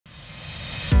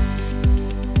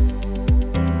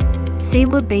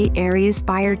Sewa Bay Area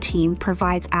ASPIRE team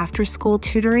provides after-school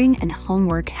tutoring and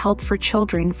homework help for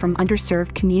children from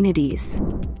underserved communities.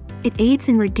 It aids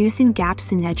in reducing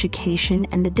gaps in education,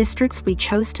 and the districts we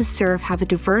chose to serve have a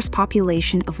diverse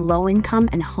population of low-income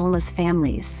and homeless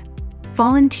families.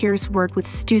 Volunteers work with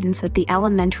students at the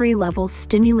elementary level,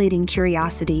 stimulating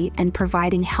curiosity and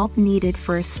providing help needed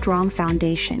for a strong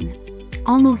foundation.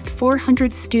 Almost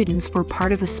 400 students were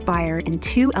part of ASPIRE in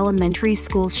 2 elementary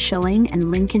schools, Schilling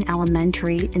and Lincoln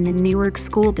Elementary, in the Newark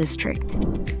School District.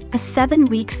 A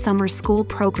 7-week summer school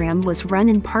program was run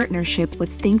in partnership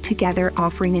with Think Together,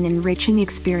 offering an enriching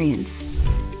experience.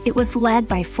 It was led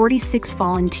by 46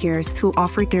 volunteers who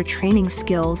offered their training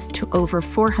skills to over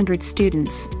 400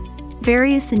 students.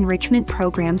 Various enrichment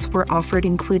programs were offered,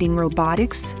 including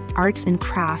robotics, arts and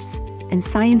crafts, and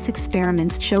science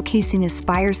experiments, showcasing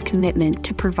ASPIRE's commitment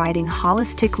to providing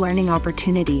holistic learning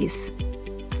opportunities.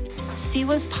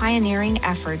 Sewa's pioneering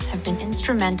efforts have been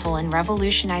instrumental in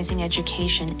revolutionizing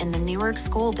education in the Newark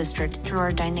School District through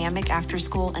our dynamic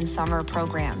after-school and summer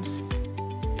programs.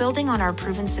 Building on our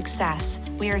proven success,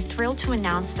 we are thrilled to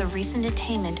announce the recent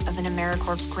attainment of an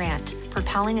AmeriCorps grant,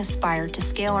 propelling ASPIRE to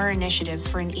scale our initiatives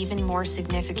for an even more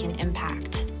significant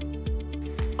impact.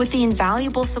 With the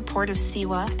invaluable support of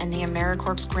Sewa and the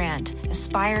AmeriCorps grant,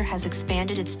 ASPIRE has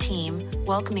expanded its team,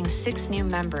 welcoming 6 new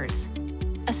members.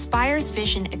 ASPIRE's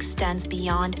vision extends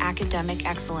beyond academic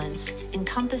excellence,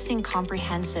 encompassing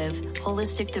comprehensive,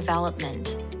 holistic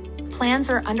development. Plans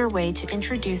are underway to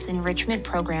introduce enrichment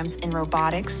programs in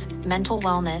robotics, mental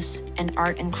wellness, and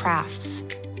art and crafts.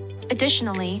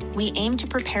 Additionally, we aim to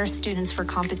prepare students for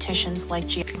competitions like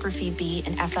Geography B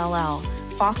and FLL,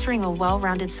 fostering a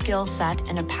well-rounded skill set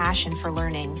and a passion for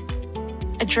learning.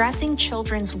 Addressing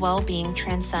children's well-being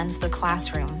transcends the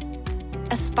classroom.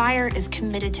 ASPIRE is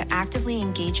committed to actively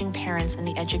engaging parents in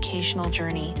the educational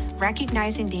journey,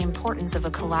 recognizing the importance of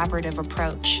a collaborative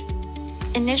approach.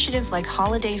 Initiatives like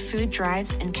holiday food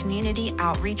drives and community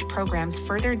outreach programs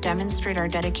further demonstrate our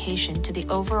dedication to the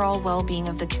overall well-being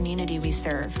of the community we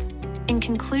serve. In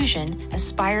conclusion,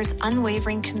 ASPIRE's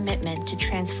unwavering commitment to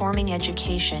transforming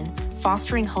education,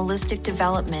 fostering holistic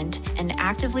development, and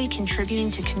actively contributing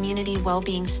to community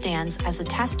well-being stands as a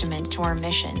testament to our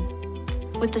mission.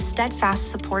 With the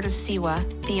steadfast support of Sewa,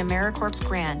 the AmeriCorps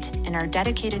grant, and our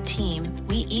dedicated team,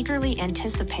 we eagerly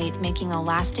anticipate making a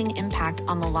lasting impact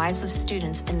on the lives of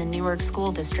students in the Newark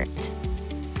School District.